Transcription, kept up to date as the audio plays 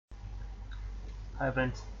Hi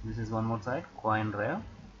friends, this is one more site, Coinrev.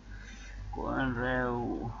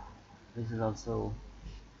 Coinrev, this is also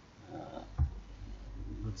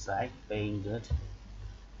good site, paying good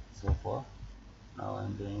so far. Now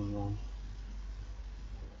I'm doing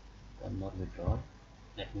one more withdrawal.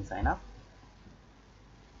 Let me sign up.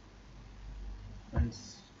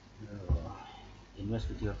 Friends, invest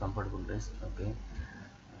with your comfortable risk, okay?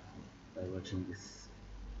 By watching this.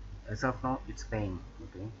 As of now, it's paying,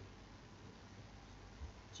 okay?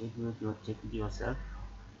 Check with yourself,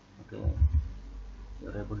 okay?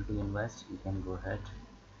 You're able to invest, you can go ahead.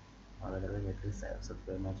 Or otherwise, at least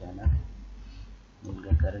subscribe my channel. You'll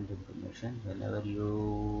get current information whenever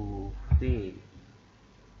you feel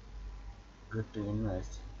good to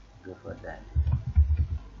invest. Go for that.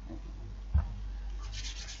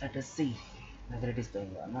 Let us see whether it is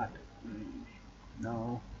paying or not.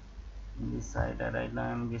 Now in this side right now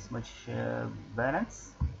I'm this much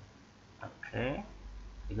balance, okay,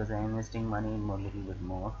 because I'm investing money in more little bit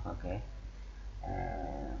more, okay.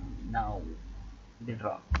 Now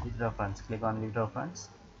withdraw funds, click on withdraw funds,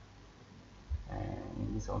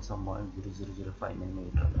 and this also more 0.0005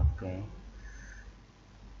 millimeter, okay.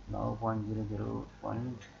 Now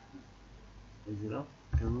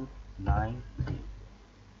 0.00.0293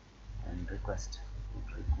 and request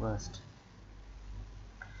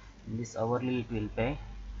in this hourly it will pay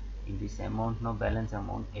in this amount. No balance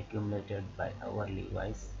amount accumulated by hourly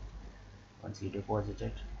wise once you deposit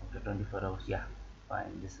it after 24 hours. Yeah,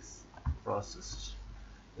 fine, this is processed.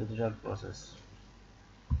 Withdrawal process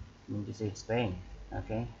means to say it's paying,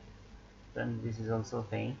 okay. Then this is also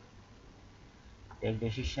paying. Take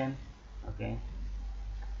decision, okay.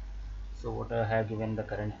 So what I have given the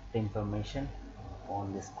current information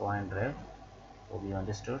on this Coinrev. Hope you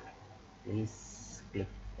understood. Please click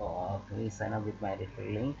or please sign up with my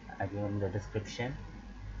referral link again in the description,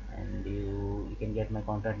 and you can get my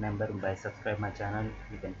contact number by subscribe my channel.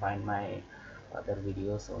 You can find my other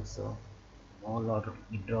videos also. No lot of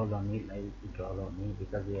withdrawal on me, live withdrawal on me,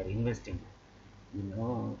 because we are investing. We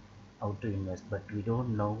know how to invest, but we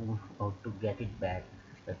don't know how to get it back.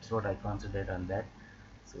 That's what I concentrate on that.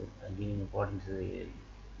 So I'm giving importance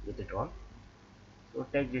with it all. So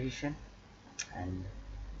take decision and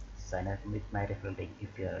sign up with my referral link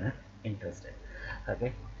if you are interested.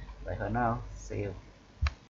 Okay, bye for now, see you.